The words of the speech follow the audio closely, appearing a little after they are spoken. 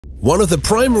One of the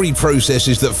primary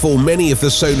processes that form many of the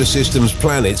solar system's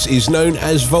planets is known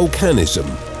as volcanism.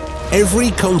 Every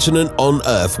continent on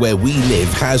Earth where we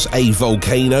live has a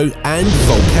volcano, and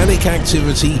volcanic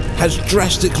activity has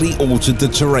drastically altered the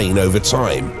terrain over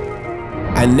time.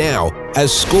 And now,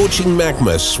 as scorching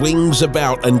magma swings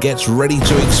about and gets ready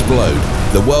to explode,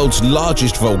 the world's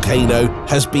largest volcano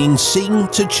has been seen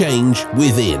to change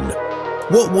within.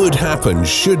 What would happen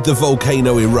should the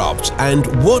volcano erupt, and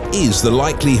what is the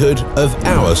likelihood of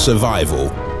our survival?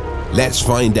 Let's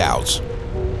find out.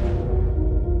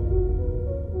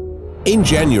 In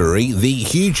January, the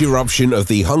huge eruption of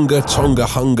the Hunga Tonga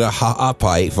Hunga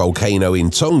Ha'apai volcano in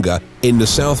Tonga in the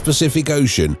South Pacific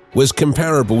Ocean was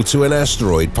comparable to an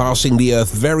asteroid passing the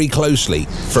Earth very closely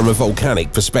from a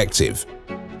volcanic perspective.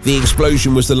 The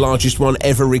explosion was the largest one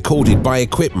ever recorded by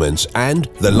equipment and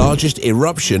the largest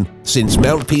eruption since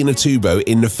Mount Pinatubo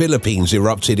in the Philippines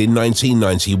erupted in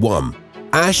 1991.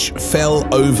 Ash fell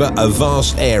over a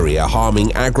vast area,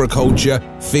 harming agriculture,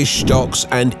 fish stocks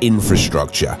and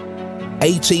infrastructure.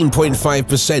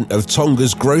 18.5% of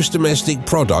Tonga's gross domestic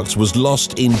product was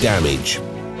lost in damage.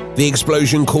 The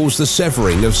explosion caused the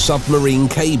severing of submarine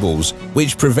cables,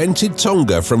 which prevented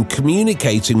Tonga from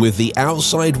communicating with the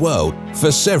outside world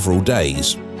for several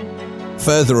days.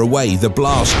 Further away, the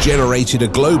blast generated a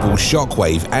global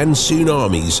shockwave and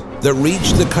tsunamis that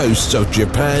reached the coasts of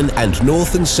Japan and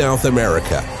North and South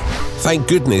America. Thank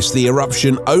goodness the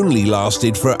eruption only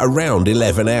lasted for around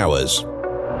 11 hours.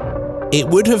 It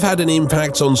would have had an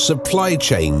impact on supply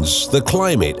chains, the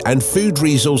climate, and food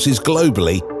resources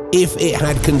globally if it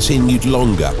had continued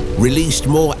longer, released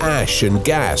more ash and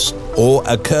gas, or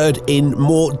occurred in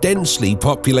more densely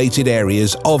populated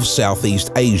areas of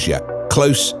Southeast Asia,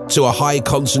 close to a high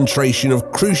concentration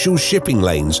of crucial shipping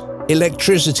lanes,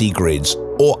 electricity grids,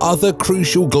 or other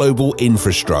crucial global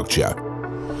infrastructure.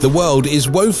 The world is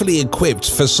woefully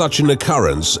equipped for such an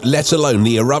occurrence, let alone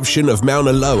the eruption of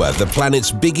Mauna Loa, the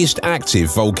planet's biggest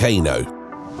active volcano.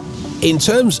 In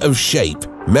terms of shape,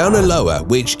 Mauna Loa,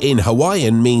 which in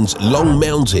Hawaiian means long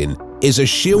mountain, is a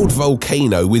shield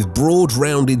volcano with broad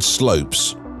rounded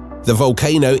slopes. The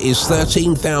volcano is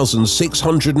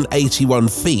 13,681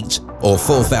 feet, or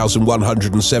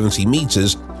 4,170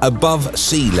 meters, above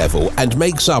sea level and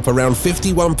makes up around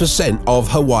 51% of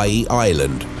Hawaii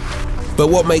Island. But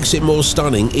what makes it more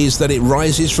stunning is that it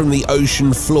rises from the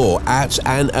ocean floor at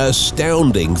an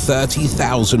astounding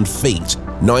 30,000 feet,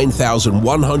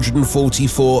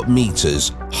 9,144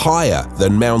 meters, higher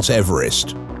than Mount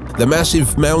Everest. The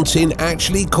massive mountain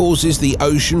actually causes the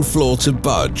ocean floor to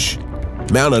budge.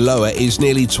 Mauna Loa is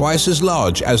nearly twice as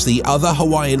large as the other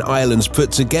Hawaiian islands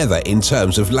put together in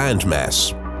terms of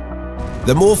landmass.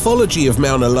 The morphology of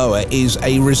Mauna Loa is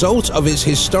a result of its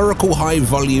historical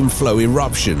high-volume flow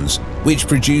eruptions, which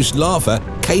produced lava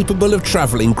capable of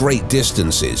traveling great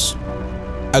distances.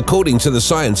 According to the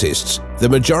scientists, the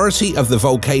majority of the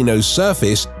volcano's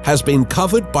surface has been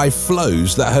covered by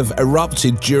flows that have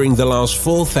erupted during the last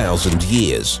 4,000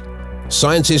 years.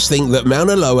 Scientists think that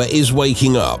Mauna Loa is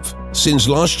waking up. Since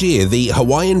last year, the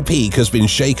Hawaiian peak has been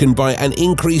shaken by an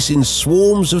increase in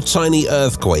swarms of tiny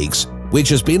earthquakes, which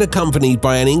has been accompanied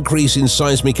by an increase in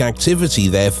seismic activity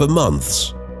there for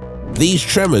months. These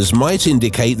tremors might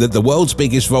indicate that the world's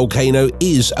biggest volcano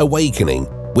is awakening,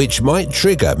 which might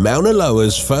trigger Mauna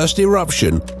Loa's first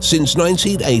eruption since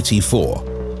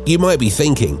 1984. You might be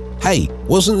thinking, hey,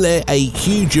 wasn't there a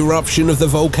huge eruption of the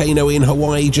volcano in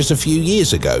Hawaii just a few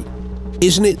years ago?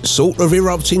 Isn't it sort of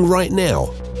erupting right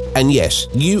now? And yes,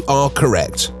 you are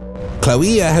correct.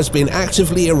 Kilauea has been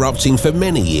actively erupting for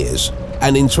many years,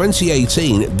 and in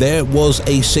 2018 there was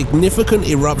a significant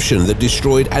eruption that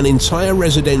destroyed an entire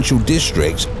residential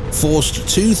district, forced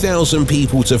 2,000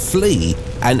 people to flee,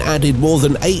 and added more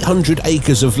than 800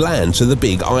 acres of land to the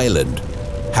Big Island.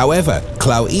 However,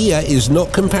 Kilauea is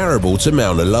not comparable to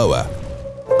Mauna Loa.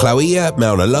 Kilauea,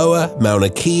 Mauna Loa, Mauna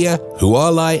Kea,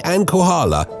 Hualai, and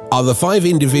Kohala are the 5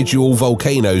 individual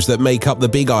volcanoes that make up the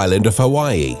Big Island of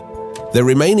Hawaii. The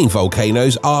remaining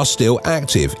volcanoes are still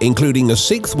active, including a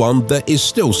 6th one that is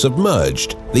still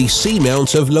submerged, the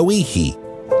seamount of Loihi.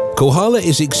 Kohala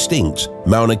is extinct,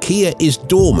 Mauna Kea is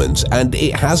dormant, and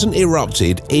it hasn't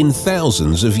erupted in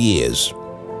thousands of years.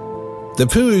 The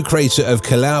Pu'u crater of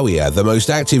Kilauea, the most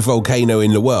active volcano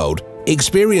in the world,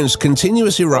 experienced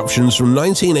continuous eruptions from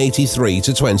 1983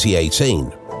 to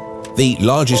 2018. The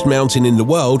largest mountain in the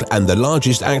world and the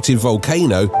largest active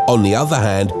volcano, on the other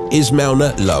hand, is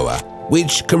Mauna Loa,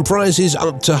 which comprises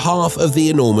up to half of the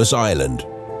enormous island.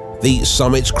 The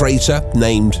summit crater,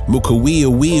 named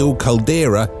Mukawiawio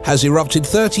Caldera, has erupted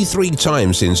 33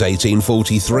 times since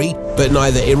 1843, but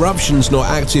neither eruptions nor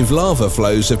active lava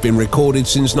flows have been recorded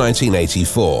since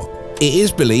 1984. It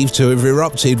is believed to have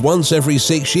erupted once every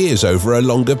 6 years over a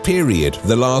longer period,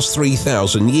 the last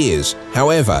 3,000 years.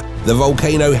 However, the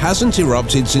volcano hasn't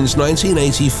erupted since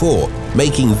 1984,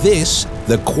 making this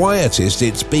the quietest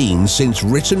it's been since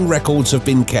written records have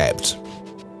been kept.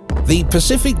 The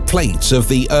Pacific plate of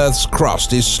the Earth's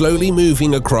crust is slowly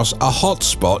moving across a hot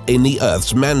spot in the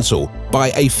Earth's mantle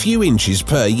by a few inches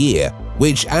per year,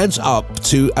 which adds up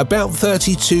to about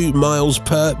 32 miles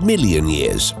per million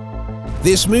years.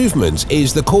 This movement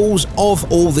is the cause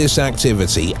of all this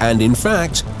activity and, in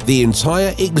fact, the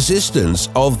entire existence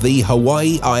of the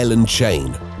Hawaii island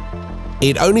chain.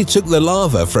 It only took the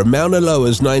lava from Mauna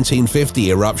Loa's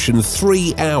 1950 eruption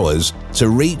 3 hours to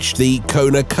reach the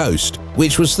Kona coast,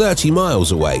 which was 30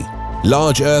 miles away.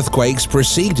 Large earthquakes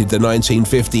preceded the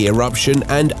 1950 eruption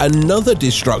and another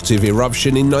destructive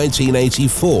eruption in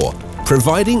 1984,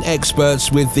 providing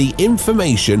experts with the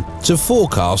information to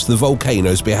forecast the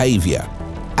volcano's behavior.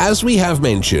 As we have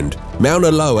mentioned,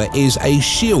 Mauna Loa is a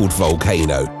shield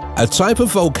volcano, a type of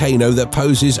volcano that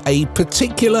poses a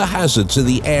particular hazard to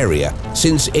the area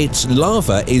since its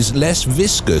lava is less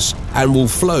viscous and will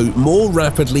flow more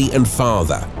rapidly and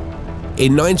farther.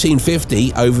 In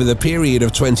 1950, over the period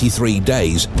of 23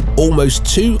 days, almost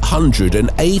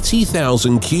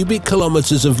 280,000 cubic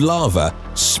kilometers of lava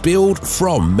spilled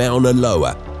from Mauna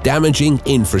Loa, damaging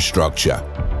infrastructure.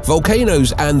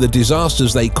 Volcanoes and the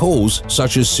disasters they cause,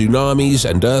 such as tsunamis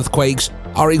and earthquakes,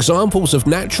 are examples of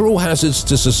natural hazards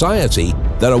to society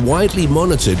that are widely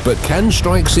monitored but can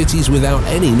strike cities without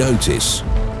any notice.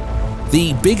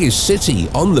 The biggest city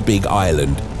on the Big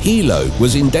Island, Hilo,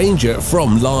 was in danger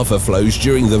from lava flows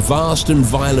during the vast and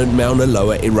violent Mauna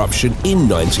Loa eruption in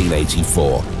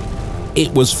 1984.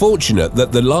 It was fortunate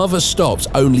that the lava stopped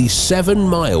only 7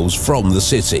 miles from the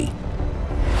city.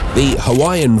 The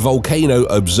Hawaiian Volcano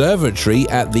Observatory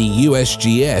at the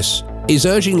USGS is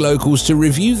urging locals to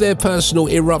review their personal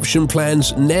eruption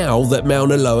plans now that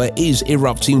Mauna Loa is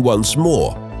erupting once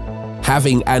more.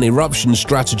 Having an eruption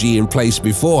strategy in place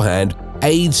beforehand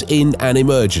aids in an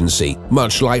emergency,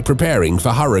 much like preparing for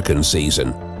hurricane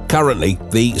season. Currently,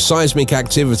 the seismic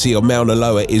activity on Mauna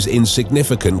Loa is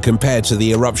insignificant compared to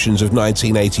the eruptions of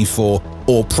 1984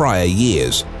 or prior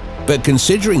years. But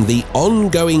considering the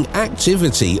ongoing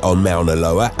activity on Mauna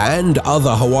Loa and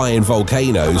other Hawaiian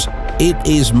volcanoes, it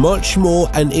is much more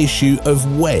an issue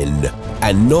of when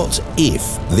and not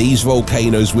if these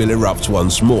volcanoes will erupt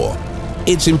once more.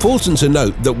 It's important to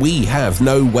note that we have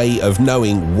no way of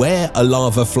knowing where a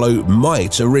lava flow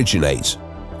might originate.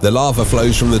 The lava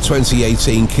flows from the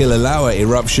 2018 Kilauea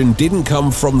eruption didn't come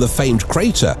from the famed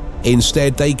crater.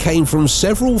 Instead, they came from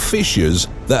several fissures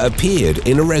that appeared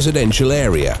in a residential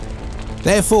area.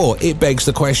 Therefore, it begs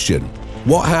the question,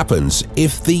 what happens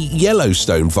if the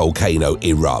Yellowstone volcano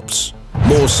erupts?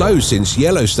 More so since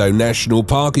Yellowstone National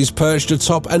Park is perched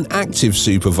atop an active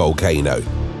supervolcano.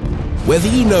 Whether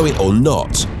you know it or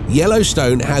not,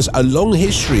 Yellowstone has a long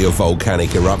history of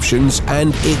volcanic eruptions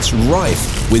and it's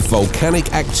rife with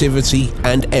volcanic activity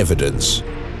and evidence.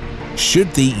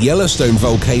 Should the Yellowstone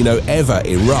volcano ever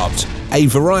erupt, a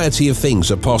variety of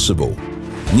things are possible.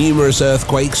 Numerous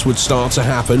earthquakes would start to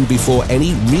happen before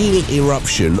any real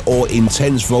eruption or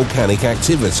intense volcanic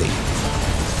activity.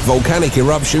 Volcanic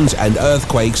eruptions and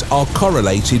earthquakes are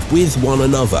correlated with one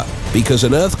another because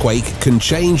an earthquake can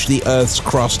change the Earth's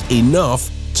crust enough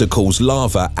to cause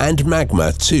lava and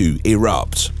magma to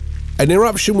erupt. An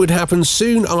eruption would happen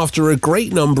soon after a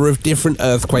great number of different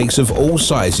earthquakes of all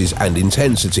sizes and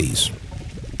intensities.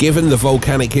 Given the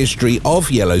volcanic history of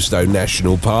Yellowstone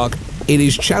National Park, it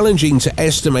is challenging to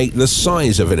estimate the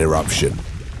size of an eruption.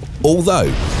 Although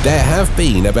there have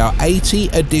been about 80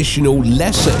 additional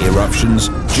lesser eruptions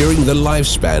during the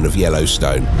lifespan of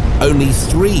Yellowstone, only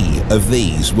 3 of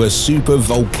these were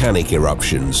supervolcanic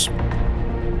eruptions.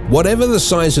 Whatever the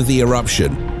size of the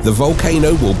eruption, the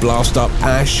volcano will blast up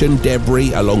ash and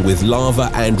debris along with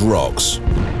lava and rocks.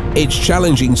 It's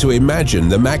challenging to imagine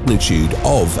the magnitude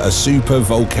of a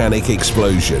supervolcanic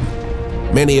explosion.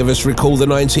 Many of us recall the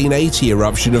 1980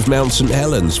 eruption of Mount St.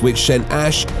 Helens, which sent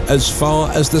ash as far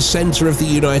as the center of the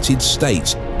United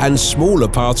States and smaller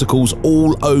particles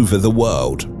all over the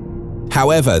world.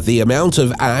 However, the amount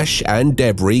of ash and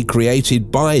debris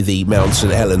created by the Mount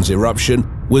St. Helens eruption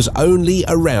was only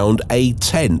around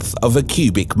 1/10 of a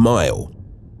cubic mile.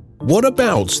 What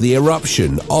about the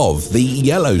eruption of the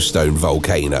Yellowstone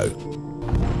volcano?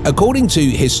 According to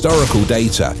historical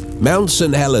data, Mount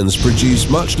St. Helens produced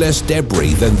much less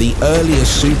debris than the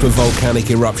earliest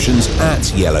supervolcanic eruptions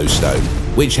at Yellowstone,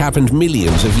 which happened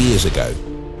millions of years ago.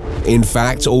 In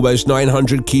fact, almost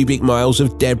 900 cubic miles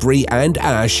of debris and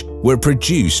ash were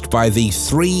produced by the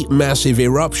 3 massive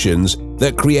eruptions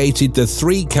that created the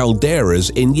 3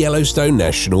 calderas in Yellowstone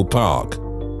National Park.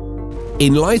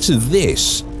 In light of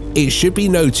this, it should be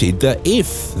noted that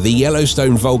if the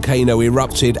Yellowstone volcano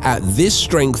erupted at this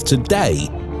strength today,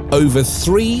 over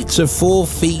 3 to 4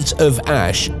 feet of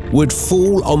ash would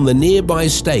fall on the nearby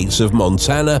states of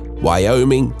Montana,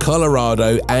 Wyoming,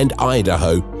 Colorado, and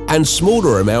Idaho, and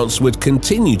smaller amounts would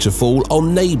continue to fall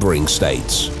on neighboring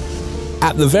states.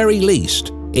 At the very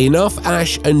least, enough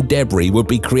ash and debris would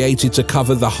be created to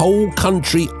cover the whole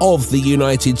country of the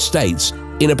United States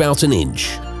in about an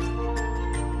inch.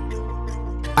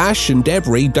 Ash and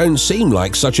debris don't seem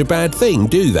like such a bad thing,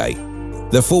 do they?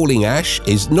 The falling ash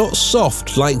is not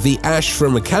soft like the ash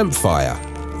from a campfire.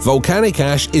 Volcanic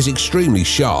ash is extremely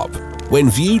sharp. When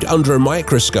viewed under a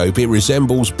microscope, it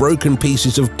resembles broken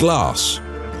pieces of glass.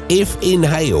 If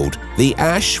inhaled, the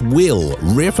ash will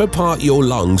rip apart your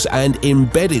lungs and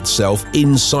embed itself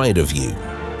inside of you.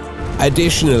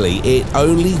 Additionally, it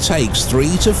only takes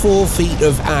 3 to 4 feet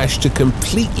of ash to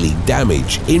completely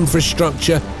damage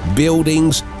infrastructure,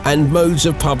 buildings, and modes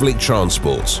of public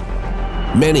transport.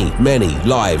 Many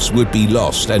lives would be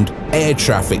lost and air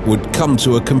traffic would come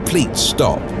to a complete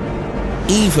stop.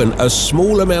 Even a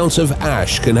small amount of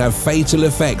ash can have fatal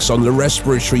effects on the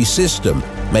respiratory system,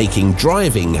 making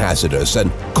driving hazardous and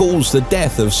cause the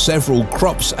death of several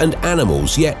crops and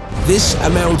animals, yet this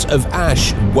amount of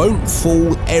ash won't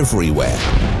fall everywhere.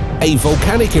 A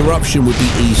volcanic eruption would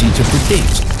be easy to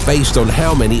predict based on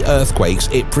how many earthquakes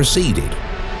it preceded.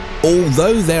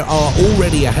 Although there are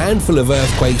already a handful of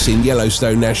earthquakes in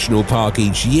Yellowstone National Park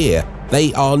each year,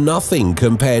 they are nothing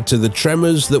compared to the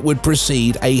tremors that would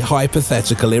precede a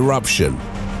hypothetical eruption.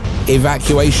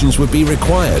 Evacuations would be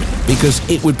required because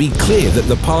it would be clear that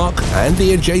the park and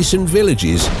the adjacent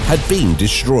villages had been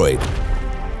destroyed.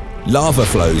 Lava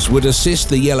flows would assist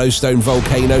the Yellowstone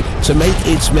volcano to make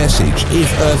its message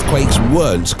if earthquakes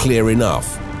weren't clear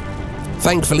enough.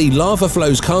 Thankfully, lava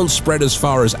flows can't spread as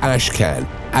far as ash can,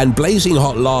 and blazing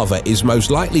hot lava is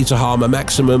most likely to harm a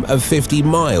maximum of 50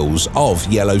 miles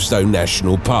of Yellowstone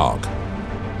National Park.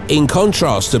 In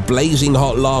contrast to blazing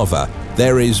hot lava,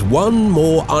 there is one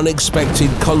more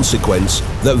unexpected consequence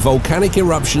that volcanic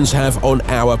eruptions have on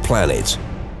our planet: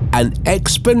 an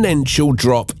exponential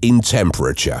drop in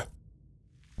temperature.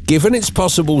 Given its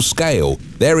possible scale,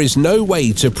 there is no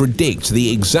way to predict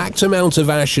the exact amount of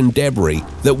ash and debris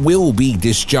that will be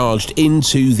discharged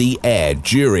into the air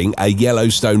during a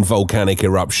Yellowstone volcanic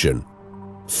eruption.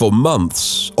 For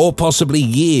months, or possibly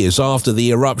years after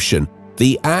the eruption,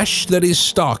 the ash that is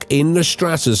stuck in the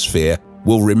stratosphere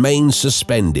will remain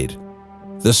suspended.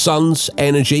 The sun's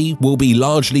energy will be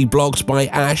largely blocked by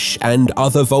ash and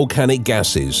other volcanic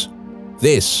gases.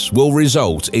 This will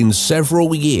result in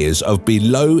several years of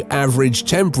below-average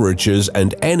temperatures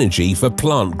and energy for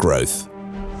plant growth.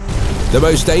 The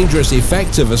most dangerous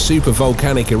effect of a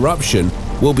supervolcanic eruption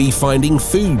will be finding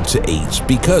food to eat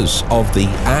because of the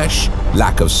ash,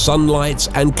 lack of sunlight,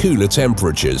 and cooler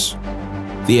temperatures.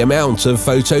 The amount of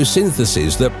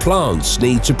photosynthesis that plants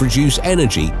need to produce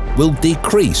energy will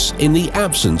decrease in the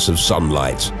absence of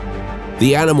sunlight.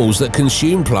 The animals that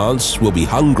consume plants will be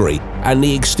hungry, and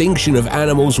the extinction of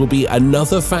animals will be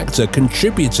another factor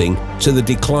contributing to the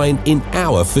decline in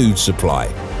our food supply.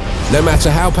 No matter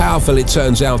how powerful it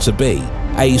turns out to be,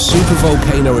 a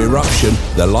supervolcano eruption,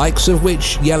 the likes of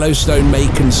which Yellowstone may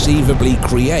conceivably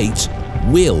create,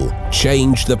 will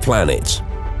change the planet.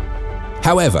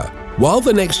 However, while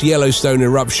the next Yellowstone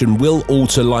eruption will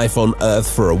alter life on Earth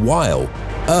for a while,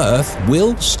 Earth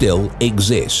will still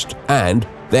exist, and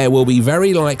there will be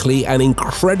very likely an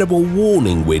incredible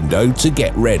warning window to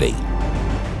get ready.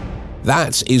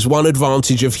 That is one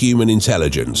advantage of human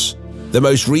intelligence. The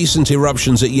most recent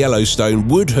eruptions at Yellowstone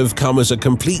would have come as a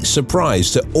complete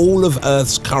surprise to all of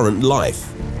Earth's current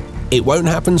life. It won't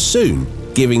happen soon,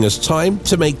 giving us time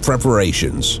to make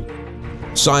preparations.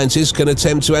 Scientists can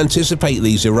attempt to anticipate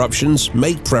these eruptions,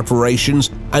 make preparations,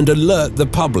 and alert the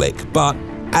public, but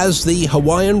as the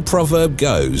Hawaiian proverb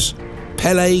goes,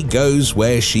 Pele goes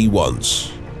where she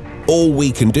wants. All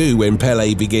we can do when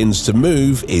Pele begins to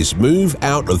move is move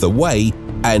out of the way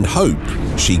and hope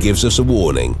she gives us a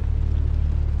warning.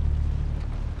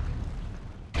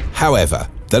 However,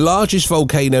 the largest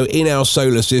volcano in our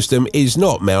solar system is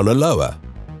not Mauna Loa.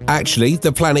 Actually,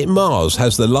 the planet Mars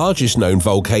has the largest known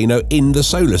volcano in the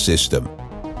solar system.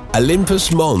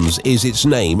 Olympus Mons is its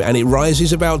name, and it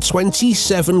rises about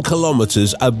 27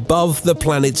 kilometers above the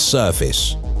planet's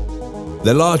surface.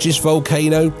 The largest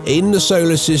volcano in the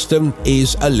solar system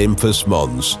is Olympus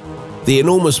Mons. The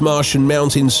enormous Martian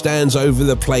mountain stands over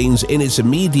the plains in its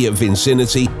immediate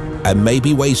vicinity and may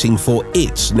be waiting for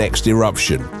its next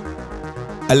eruption.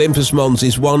 Olympus Mons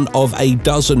is one of a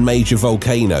dozen major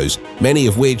volcanoes, many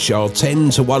of which are 10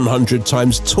 to 100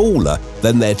 times taller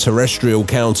than their terrestrial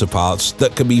counterparts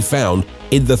that can be found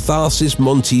in the Tharsis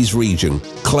Montes region,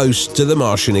 close to the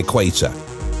Martian equator.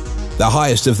 The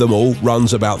highest of them all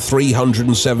runs about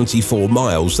 374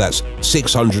 miles, that's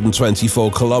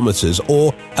 624 kilometers,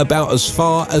 or about as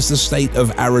far as the state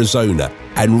of Arizona,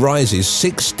 and rises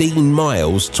 16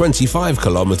 miles, 25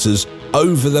 kilometers,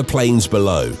 over the plains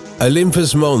below.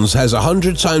 Olympus Mons has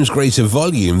 100 times greater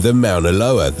volume than Mauna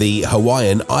Loa, the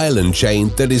Hawaiian island chain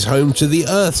that is home to the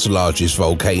Earth's largest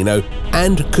volcano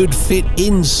and could fit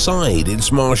inside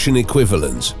its Martian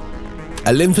equivalent.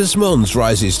 Olympus Mons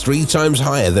rises 3 times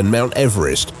higher than Mount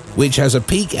Everest, which has a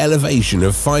peak elevation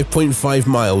of 5.5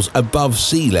 miles above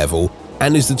sea level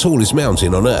and is the tallest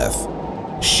mountain on Earth.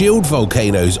 Shield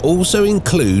volcanoes also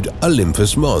include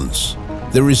Olympus Mons.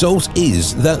 The result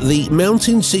is that the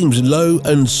mountain seems low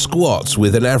and squat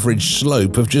with an average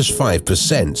slope of just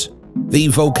 5%. The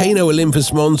volcano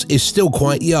Olympus Mons is still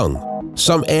quite young.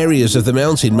 Some areas of the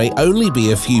mountain may only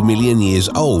be a few million years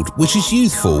old, which is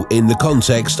youthful in the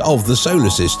context of the solar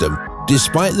system,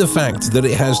 despite the fact that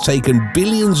it has taken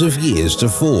billions of years to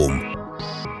form.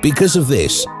 Because of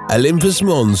this, Olympus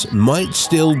Mons might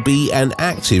still be an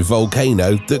active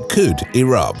volcano that could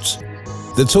erupt.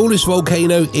 The tallest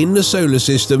volcano in the solar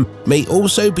system may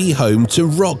also be home to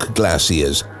rock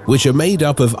glaciers, which are made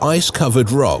up of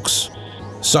ice-covered rocks.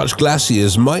 Such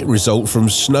glaciers might result from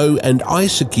snow and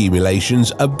ice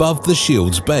accumulations above the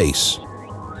shield's base.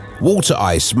 Water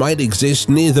ice might exist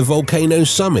near the volcano's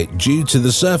summit due to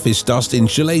the surface dust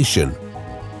insulation.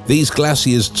 These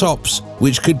glaciers' tops,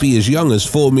 which could be as young as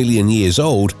 4 million years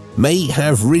old, may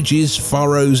have ridges,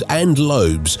 furrows and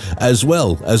lobes, as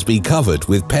well as be covered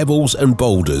with pebbles and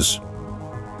boulders.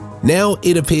 Now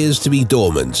it appears to be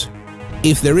dormant.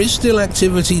 If there is still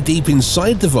activity deep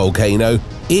inside the volcano,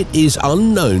 it is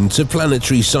unknown to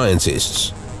planetary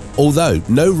scientists. Although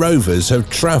no rovers have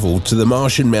traveled to the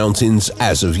Martian mountains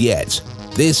as of yet,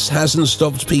 this hasn't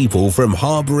stopped people from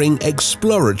harboring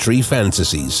exploratory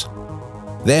fantasies.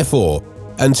 Therefore,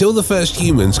 until the first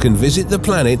humans can visit the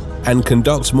planet and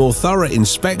conduct more thorough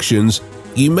inspections,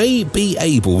 you may be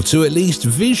able to at least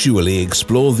visually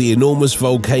explore the enormous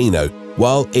volcano,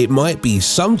 while it might be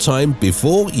some time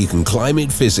before you can climb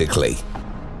it physically.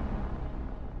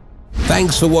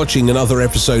 Thanks for watching another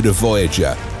episode of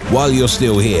Voyager. While you're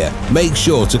still here, make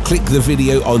sure to click the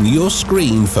video on your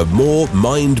screen for more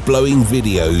mind-blowing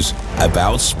videos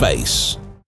about space.